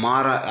வந்து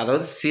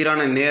அதாவது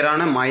சீரான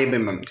நேரான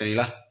மாயபிம்பம்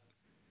சரிங்களா,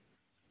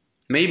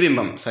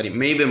 மெய்பிம்பம்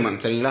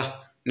சரிங்களா.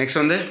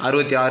 நெக்ஸ்ட் வந்து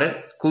 66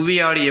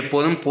 குவியாடி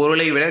எப்போதும்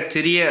பொருளை விட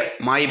சிறிய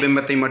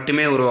மாயபிம்பத்தை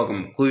மட்டுமே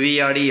உருவாக்கும்.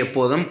 குவியாடி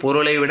எப்போதும்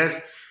பொருளை விட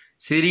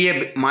சிறிய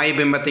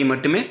மாயபிம்பத்தை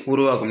மட்டுமே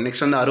உருவாக்கும்.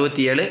 நெக்ஸ்ட் வந்து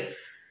 67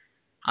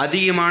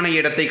 அதிகமான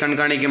இடத்தை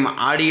கண்காணிக்கும்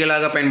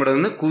ஆடிகளாக பயன்படுவது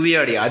வந்து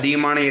குவியாடி.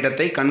 அதிகமான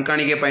இடத்தை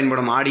கண்காணிக்க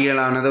பயன்படும்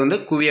ஆடிகளானது வந்து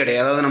குவியாடி.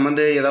 அதாவது நம்ம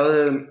வந்து ஏதாவது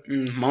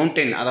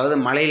மவுண்டைன், அதாவது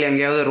மலையில்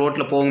எங்கேயாவது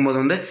ரோட்டில் போகும்போது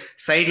வந்து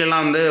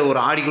சைட்லலாம் வந்து ஒரு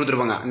ஆடி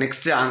கொடுத்துருப்பாங்க.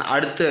 நெக்ஸ்ட்டு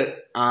அடுத்து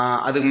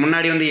அதுக்கு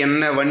முன்னாடி வந்து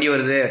என்ன வண்டி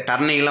வருது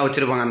டர்னிங்லாம்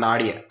வச்சுருப்பாங்க அந்த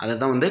ஆடியை,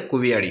 அதுதான் வந்து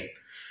குவியாடி.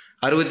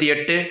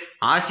 68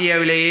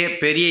 ஆசியாவிலேயே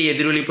பெரிய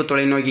எதிரொலிப்பு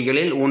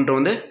தொலைநோக்கிகளில் ஒன்று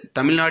வந்து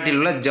தமிழ்நாட்டில்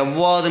உள்ள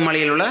ஜவ்வாது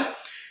மலையில்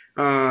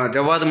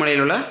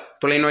உள்ள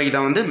தொலைநோக்கி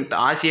தான் வந்து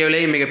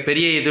ஆசியாவிலேயே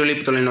மிகப்பெரிய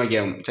எதிரொலிப்பு தொலைநோக்கி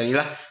ஆகும்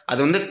சரிங்களா. அது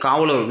வந்து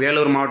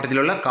வேலூர்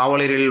மாவட்டத்தில் உள்ள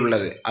காவலூரில்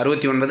உள்ளது.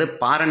 69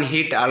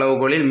 பாரன்ஹீட்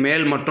அளவுகோலில்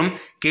மேல் மற்றும்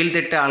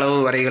கீழ்த்திட்ட அளவு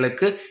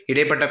வரைகளுக்கு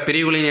இடைப்பட்ட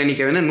பிரிவுகளின்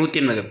எண்ணிக்கை வந்து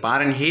 180.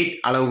 பாரன்ஹீட்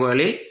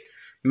அளவுகோலில்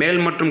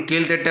மேல் மற்றும்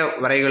கீழ்த்திட்ட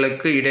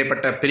வரைகளுக்கு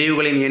இடைப்பட்ட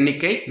பிரிவுகளின்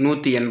எண்ணிக்கை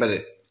 180.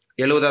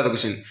 70வது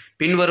கொஸ்டின்,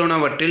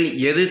 பின்வருவனவற்றில்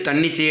எது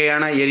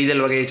தன்னிச்சையான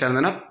எரிதல் வகையை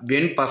சார்ந்ததுன்னா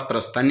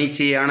வெண்பாஸ்பரஸ்.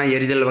 தன்னிச்சையான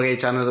எரிதல் வகையை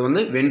சார்ந்தது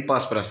வந்து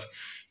வெண்பாஸ்பரஸ்.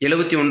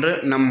 71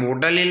 நம்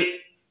உடலில்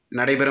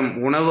நடைபெறும்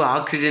உணவு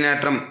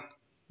ஆக்சிஜனேற்றம்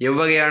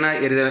எவ்வகையான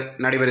எரிதல்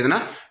நடைபெறுதுன்னா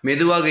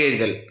மெதுவாக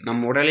எரிதல்.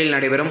 நம் உடலில்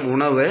நடைபெறும்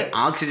உணவு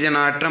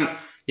ஆக்சிஜனேற்றம்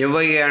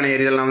எவ்வகையான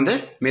எரிதல்னா வந்து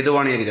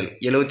மெதுவான எரிதல்.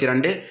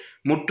 72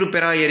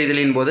 முற்றுப்பெறா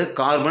எரிதலின் போது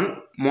கார்பன்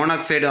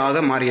மோனாக்சைடு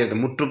ஆக மாறுகிறது.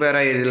 முற்றுப்பெறா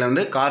எரிதலில்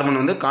வந்து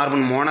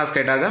கார்பன்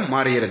மோனாக்சைடாக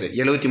மாறுகிறது.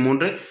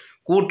 73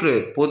 கூற்று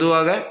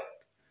பொதுவாக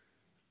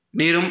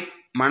நீரும்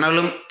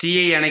மணலும்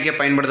தீயை அணைக்க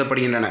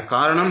பயன்படுத்தப்படுகின்றன.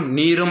 காரணம்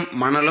நீரும்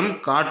மணலும்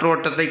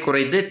காற்றோட்டத்தை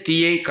குறைத்து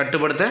தீயை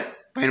கட்டுப்படுத்த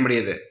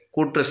பயன்படுகிறது.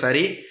 கூற்று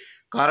சரி,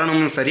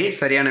 காரணமும் சரி,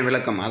 சரியான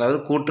விளக்கம். அதாவது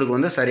கூற்றுக்கு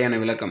வந்து சரியான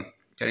விளக்கம்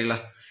சரிங்களா.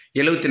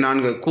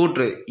 74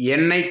 கூற்று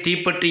எண்ணெய்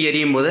தீப்பற்றி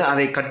எரியும் போது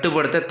அதை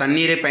கட்டுப்படுத்த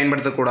தண்ணீரை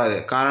பயன்படுத்தக்கூடாது.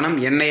 காரணம்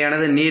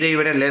எண்ணெயானது நீரை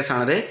விட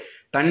லேசானது,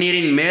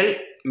 தண்ணீரின் மேல்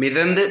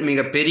மிதந்து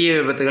மிக பெரிய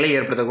விபத்துகளை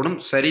ஏற்படுத்தக்கூடும்.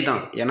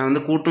 சரிதான், ஏன்னா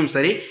வந்து கூற்றும்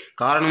சரி,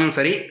 காரணமும்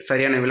சரி,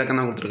 சரியான விளக்கம்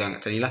தான் கொடுத்துருக்காங்க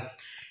சரிங்களா.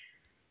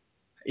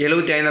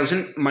 75வது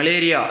கொஸ்டின்,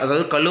 மலேரியா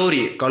அதாவது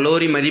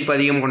கலோரி மதிப்பு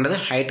அதிகம் கொண்டது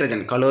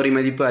ஹைட்ரஜன்.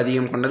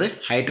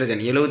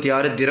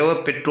 76 திரவ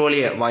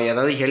பெட்ரோலிய வாயு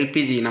அதாவது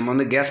LPG, நம்ம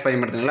வந்து கேஸ்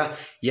பயன்படுத்துங்களா,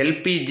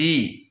 LPG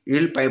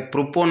இல்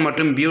புரோப்போன்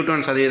மற்றும்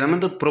பியூட்டான் சதவீதம்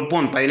வந்து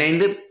புரோப்போன்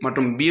 15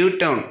 மற்றும்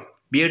பியூட்டான்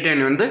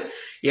வந்து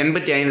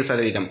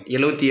 85%.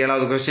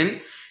 77வது கொஸ்டின்,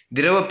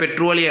 திரவ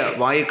பெட்ரோலிய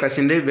வாயு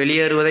கசிந்து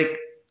வெளியேறுவதை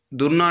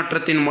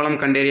துர்நாற்றத்தின் மூலம்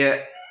கண்டறிய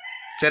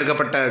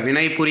சேர்க்கப்பட்ட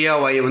வினைபுரியா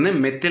வாயு வந்து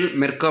மெத்தில்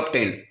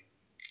மெர்காப்டைன்.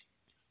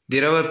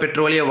 திரவ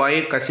பெட்ரோலிய வாயு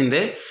கசிந்து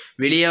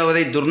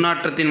வெளியாவதை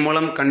துர்நாற்றத்தின்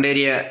மூலம்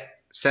கண்டறிய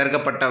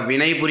சேர்க்கப்பட்ட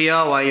வினைபுரியா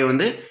வாயு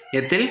வந்து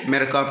எத்தில்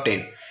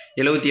மெர்காப்டைன்.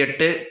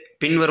 78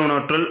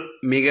 பின்வருவனவற்றுள்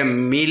மிக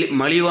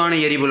மலிவான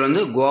எரிபொருள்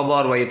வந்து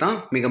கோபார் வாயு தான்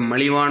மிக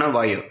மலிவான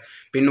வாயு.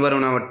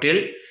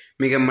 பின்வருவனவற்றில்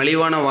மிக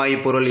மலிவான வாயு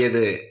பொருள்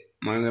எது,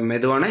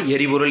 மெதுவான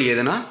எரிபொருள்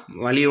எதுனா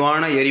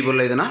மலிவான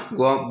எரிபொருள் எதுனா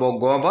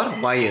கோபார்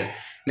வாயு.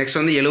 நெக்ஸ்ட்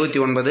வந்து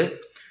 79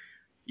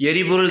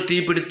 எரிபொருள்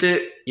தீப்பிடித்து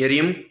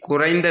எரியும்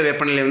குறைந்த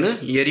வெப்பநிலை வந்து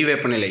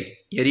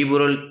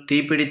எரிபொருள்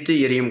தீப்பிடித்து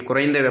எரியும்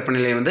குறைந்த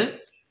வெப்பநிலை வந்து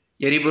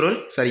எரி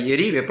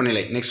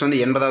வெப்பநிலை. நெக்ஸ்ட் வந்து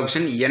 80வது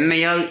கொஸ்டின்,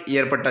 எண்ணெயால்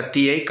ஏற்பட்ட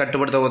தீயை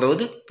கட்டுப்படுத்த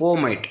உதவுவது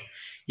போமைட்.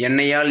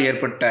 எண்ணெயால்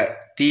ஏற்பட்ட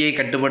தீயை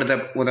கட்டுப்படுத்த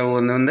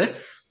உதவுவது வந்து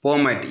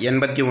போமைட்.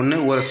 81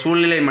 ஒரு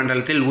சூழ்நிலை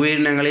மண்டலத்தில்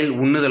உயிரினங்களில்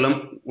உண்ணுதலும்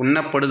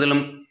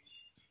உண்ணப்படுதலும்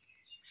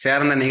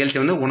சேர்ந்த நிகழ்ச்சி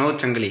வந்து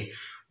உணவுச் சங்கிலி.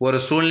 ஒரு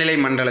சூழ்நிலை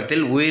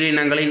மண்டலத்தில்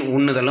உயிரினங்களின்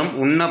உண்ணுதலும்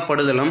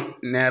உண்ணப்படுதலும்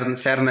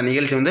சேர்ந்த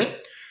நிகழ்ச்சி வந்து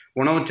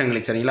உணவுச்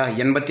சங்கிலி சரிங்களா.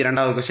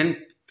 82வது கொஸ்டின்,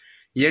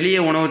 எளிய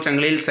உணவுச்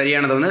சங்கிலியில்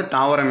சரியானது வந்து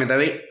தாவர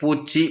மிதவை,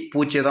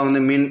 பூச்சியை தான்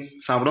வந்து மீன்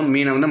சாப்பிடும்,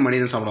 மீனை வந்து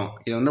மனிதன் சாப்பிடும்.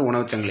 இது வந்து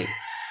உணவுச் சங்கிலி.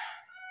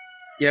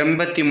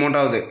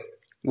 83வது,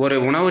 ஒரு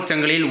உணவுச்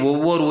சங்கிலியில்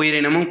ஒவ்வொரு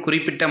உயிரினமும்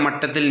குறிப்பிட்ட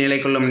மட்டத்தில் நிலை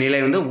கொள்ளும் நிலை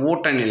வந்து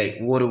ஊட்ட நிலை.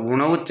 ஒரு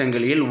உணவுச்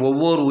சங்கிலியில்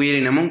ஒவ்வொரு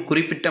உயிரினமும்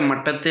குறிப்பிட்ட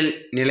மட்டத்தில்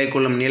நிலை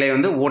கொள்ளும் நிலை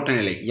வந்து ஊட்ட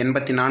நிலை.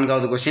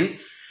 84வது கொஸ்டின்,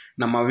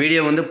 நம்ம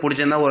வீடியோ வந்து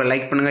பிடிச்சிருந்தா ஒரு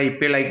லைக் பண்ணுங்கள்,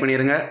 இப்போயே லைக்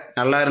பண்ணிடுங்க.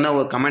 நல்லா இருந்தால்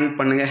ஒரு கமெண்ட்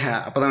பண்ணுங்கள்,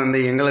 அப்போ தான் வந்து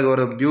எங்களுக்கு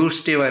ஒரு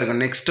பூஸ்டிவாக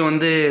இருக்கும். நெக்ஸ்ட்டு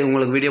வந்து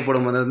உங்களுக்கு வீடியோ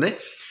போடும்போது வந்து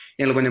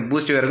எங்களுக்கு கொஞ்சம்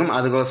பூஸ்டிவாக இருக்கும்,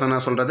 அதுக்கோசம்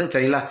நான் சொல்கிறது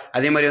சரிங்களா.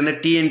 அதே மாதிரி வந்து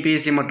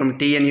டிஎன்பிஎஸ்சி மற்றும்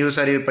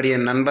டிஎன்யூஎஸ்ஆர்வி படிய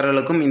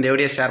நண்பர்களுக்கும் இந்த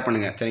வீடியோ ஷேர்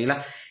பண்ணுங்கள் சரிங்களா.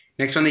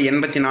 நெக்ஸ்ட் வந்து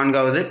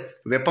 84வது,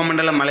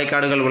 வெப்பமண்டல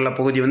மலைக்காடுகள் உள்ள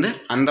பகுதி வந்து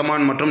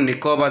அந்தமான் மற்றும்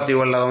நிக்கோபார்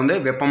தீவுகளில் வந்து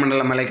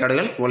வெப்பமண்டல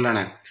மலைக்காடுகள் உள்ளன.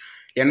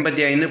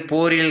 85,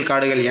 போரியல்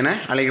காடுகள் என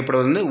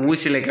அழைக்கப்படுவது வந்து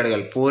ஊசிலை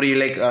காடுகள்.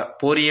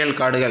 போரியல்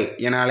காடுகள்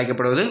என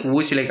அழைக்கப்படுவது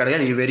ஊசிலை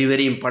காடுகள். இது வெரி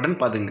வெரி இம்பார்ட்டன்ட்,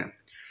 பார்த்துங்க.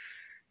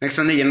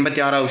 நெக்ஸ்ட் வந்து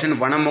 86வது கொஸ்டின்,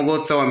 வன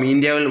மகோத்சவம்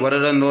இந்தியாவில்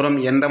வருடந்தோறும்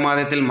எந்த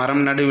மாதத்தில்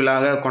மரம் நடு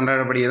விழாக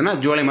கொண்டாடப்படுகிறதுனா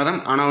ஜூலை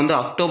மாதம். ஆனால் வந்து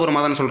அக்டோபர்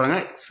மாதம்னு சொல்கிறாங்க.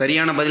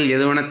 சரியான பதில்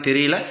எதுவுன்னு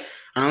தெரியல.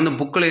 ஆனால் வந்து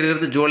புக்கில்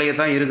இருக்கிறது ஜூலை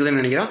தான் இருக்குதுன்னு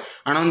நினைக்கிறோம்.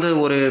 ஆனால் வந்து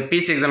ஒரு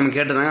பிசி எக்ஸாம்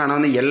கேட்டுருந்தாங்க, ஆனால்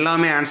வந்து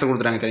எல்லாமே ஆன்சர்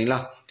கொடுத்துட்டாங்க சரிங்களா.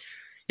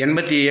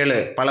 87,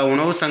 பல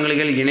உணவு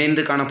சங்கிலிகள்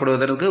இணைந்து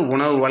காணப்படுவதற்கு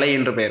உணவு வலை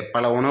என்று பெயர்.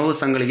 பல உணவு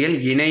சங்கிலிகள்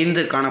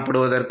இணைந்து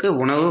காணப்படுவதற்கு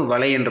உணவு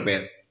வலை என்று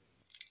பெயர்.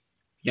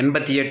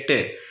 88,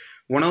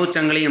 உணவுச்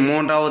சங்கிலியின்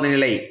 3வது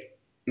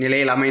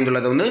நிலையில்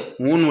அமைந்துள்ளது வந்து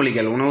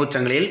ஊன்மொழிகள். உணவுச்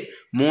சங்கிலியில்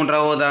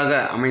 3வதாக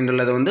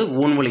அமைந்துள்ளது வந்து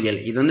ஊன்மொழிகள்.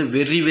 இது வந்து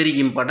வெரி வெரி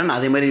இம்பார்ட்டன்ட்.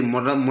 அதே மாதிரி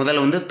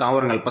முதல் வந்து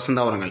தாவரங்கள்,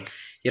 பசுந்தாவரங்கள்.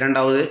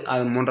 2வது,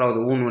 3வது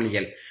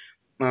ஊன்மொழிகள்.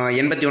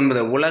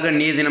 89, உலக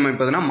நீர் தினம்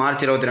எப்போதுனா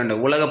மார்ச் 22.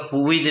 உலக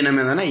புவி தினம்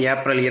எதுனா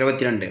ஏப்ரல்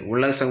 22.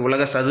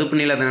 உலக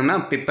சதுப்பு நில தினம்னா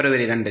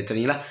பிப்ரவரி 2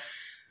 சரிங்களா.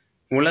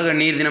 உலக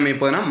நீர் தினம்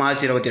எப்போதுனா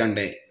மார்ச்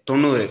 22.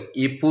 90,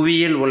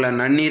 இப்புவியில் உள்ள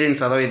நன்னீரின்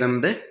சதவீதம்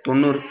வந்து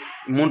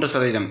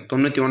 93%.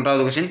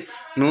 91வது கொஸ்டின்,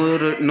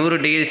 100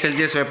 டிகிரி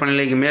செல்சியஸ்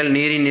வெப்பநிலைக்கு மேல்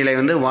நீரின் நிலை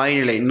வந்து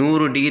வாயுநிலை.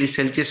 100 டிகிரி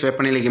செல்சியஸ்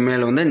வெப்பநிலைக்கு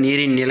மேல் வந்து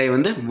நீரின் நிலை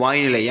வந்து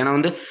வாயுநிலை. ஏன்னா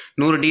வந்து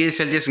 100 டிகிரி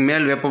செல்சியஸ்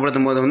மேல்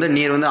வெப்பப்படுத்தும் போது வந்து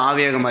நீர் வந்து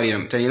ஆவியாக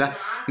மாறிடும் சரிங்களா.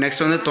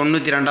 நெக்ஸ்ட் வந்து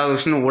 92வது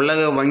கொஸ்டின்,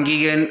 உலக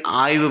வங்கியின்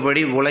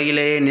ஆய்வுப்படி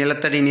உலகிலேயே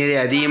நிலத்தடி நீரை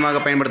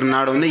அதிகமாக பயன்படுத்தும்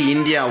நாடு வந்து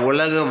இந்தியா.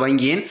 உலக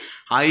வங்கியின்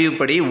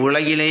ஆய்வுப்படி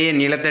உலகிலேயே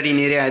நிலத்தடி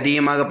நீரை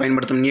அதிகமாக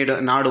பயன்படுத்தும்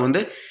நாடு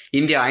வந்து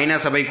இந்தியா, ஐநா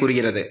சபை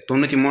கூறுகிறது.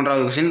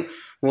 93வது கொஸ்டின்,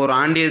 ஒரு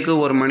ஆண்டிற்கு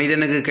ஒரு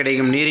மனிதனுக்கு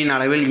கிடைக்கும் நீரின்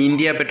அளவில்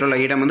இந்தியா பெற்றுள்ள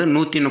இடம் வந்து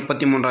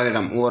 133வது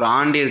இடம். ஒரு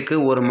ஆண்டிற்கு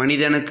ஒரு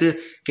மனிதனுக்கு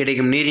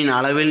கிடைக்கும் நீரின்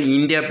அளவில்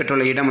இந்தியா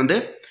பெற்றுள்ள இடம் வந்து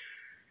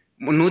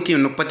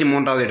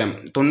 133வது இடம்.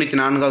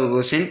 94வது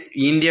கொஸ்டின்,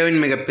 இந்தியாவின்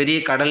மிகப்பெரிய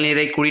கடல்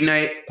நீரை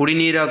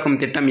குடிநீராக்கும்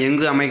திட்டம்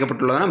எங்கு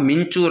அமைக்கப்பட்டுள்ளதுன்னா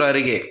மிஞ்சூர்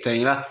அருகே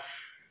சரிங்களா.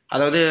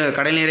 அதாவது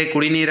கடல் நீரை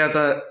குடிநீராக்க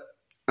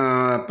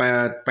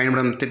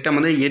பயன்படும் திட்டம்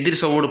வந்து எதிர்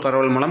சோடு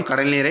பரவல் மூலம்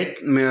கடல் நீரை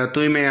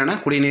தூய்மையான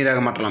குடிநீராக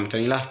மாற்றலாம்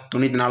சரிங்களா.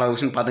 94வது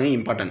கொஸ்டின் பார்த்துங்க,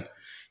 இம்பார்ட்டன்ட்.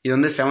 இது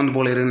வந்து 7th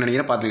போல் இருக்குன்னு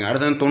நினைக்கிறேன், பார்த்துங்க.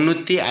 அடுத்தது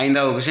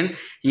 95வது கொஸ்டின்,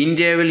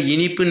 இந்தியாவில்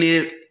இனிப்பு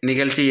நீர்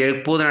நிகழ்ச்சி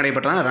எப்போது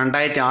நடைபெற்றதுனா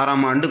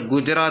 2006ஆம் ஆண்டு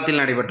குஜராத்தில்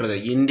நடைபெற்றது.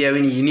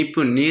 இந்தியாவின்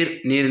இனிப்பு நீர்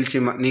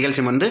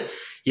நிகழ்ச்சி வந்து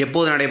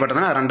எப்போது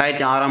நடைபெற்றதுனா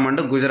 2006ஆம்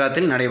ஆண்டு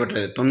குஜராத்தில்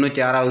நடைபெற்றது.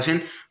 96வது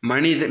கொஸ்டின்,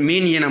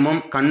 மீன்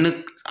இனமும்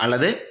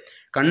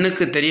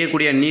கண்ணுக்கு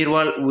தெரியக்கூடிய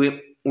நீர்வாழ்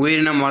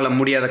உயிரினம் வாழ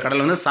முடியாத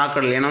கடல் வந்து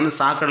சாக்கடல். ஏன்னா வந்து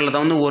சாக்கடலில்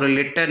தான் வந்து 1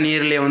 லிட்டர்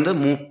நீரிலே வந்து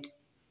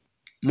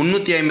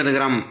 350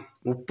 கிராம்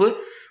உப்பு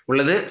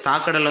உள்ளது.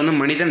 சாக்கடலில் வந்து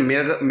மனிதன்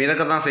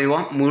மிதக்க தான்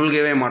செய்வான்,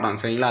 மூழ்கவே மாட்டான்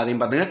சரிங்களா.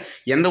 அதையும் பார்த்துங்க.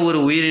 எந்த ஒரு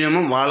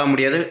உயிரினமும் வாழ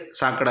முடியாது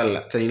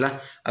சாக்கடலில் சரிங்களா.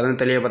 அதுவும்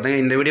தெளிவாக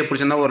பார்த்துங்க. இந்த வீடியோ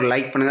பிடிச்சிருந்தா ஒரு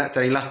லைக் பண்ணுங்கள்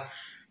சரிங்களா.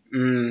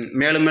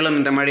 மேலும்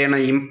இந்த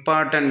மாதிரியான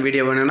இம்பார்ட்டன்ட்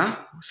வீடியோ வேணும்னா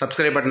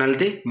சப்ஸ்கிரைப் பட்டன்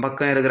அழுத்தி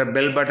பக்கம் இருக்கிற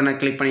பெல் பட்டனை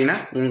கிளிக் பண்ணிங்கன்னா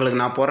உங்களுக்கு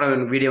நான் போடுற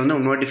வீடியோ வந்து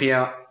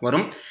நோட்டிஃபையாக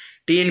வரும்.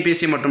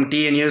 டிஎன்பிஎஸ்சி மற்றும்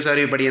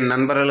டிஎன்யூஎஸ்ஆர்வி படிய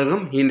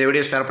நண்பர்களுக்கும் இந்த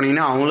வீடியோ ஷேர்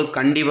பண்ணிங்கன்னா அவங்களுக்கு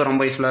கண்டிப்பாக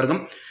ரொம்ப யூஸ்ஃபுல்லாக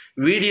இருக்கும்.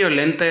 வீடியோ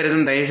லென்த்தாக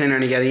இருக்குன்னு தயவுசெய்து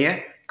நினைக்காதீங்க.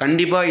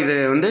 கண்டிப்பாக இது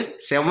வந்து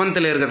 7th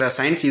இருக்கிற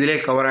சயின்ஸ் இதிலே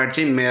கவர்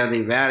ஆகிடுச்சு. அது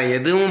வேறு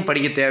எதுவும்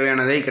படிக்க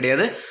தேவையானதே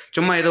கிடையாது.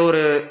 சும்மா ஏதோ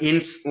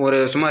ஒரு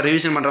சும்மா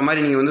ரிவிஷன் பண்ணுற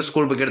மாதிரி நீங்கள் வந்து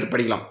ஸ்கூல் புக் எடுத்து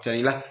படிக்கலாம்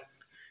சரிங்களா.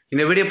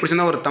 இந்த வீடியோ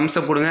பிடிச்சிருந்தா ஒரு தம்ஸ்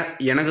அப் கொடுங்க,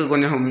 எனக்கு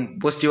கொஞ்சம்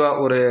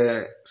பாசிட்டிவாக ஒரு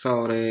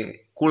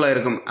கூலாக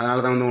இருக்கும். அதனால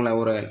தான் வந்து உங்களை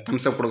ஒரு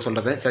தம்ஸ் அப் கொடுக்க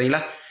சொல்கிறது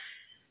சரிங்களா.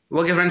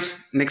 ஓகே ஃப்ரெண்ட்ஸ்,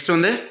 நெக்ஸ்ட்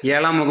வந்து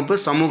 7ஆம் வகுப்பு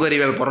சமூக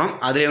அறிவியல் போடுறோம்.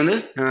 அதிலே வந்து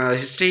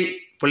history,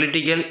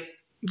 political,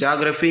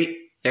 geography,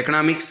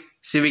 economics,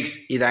 civics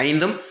இது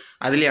 5ம்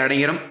அதிலே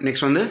அடங்கிடும்.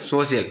 நெக்ஸ்ட் வந்து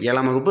சோசியல்,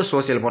 7ஆம் வகுப்பு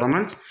சோசியல் போடுறோம்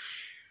friends.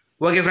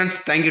 Okay friends,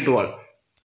 thank you to all.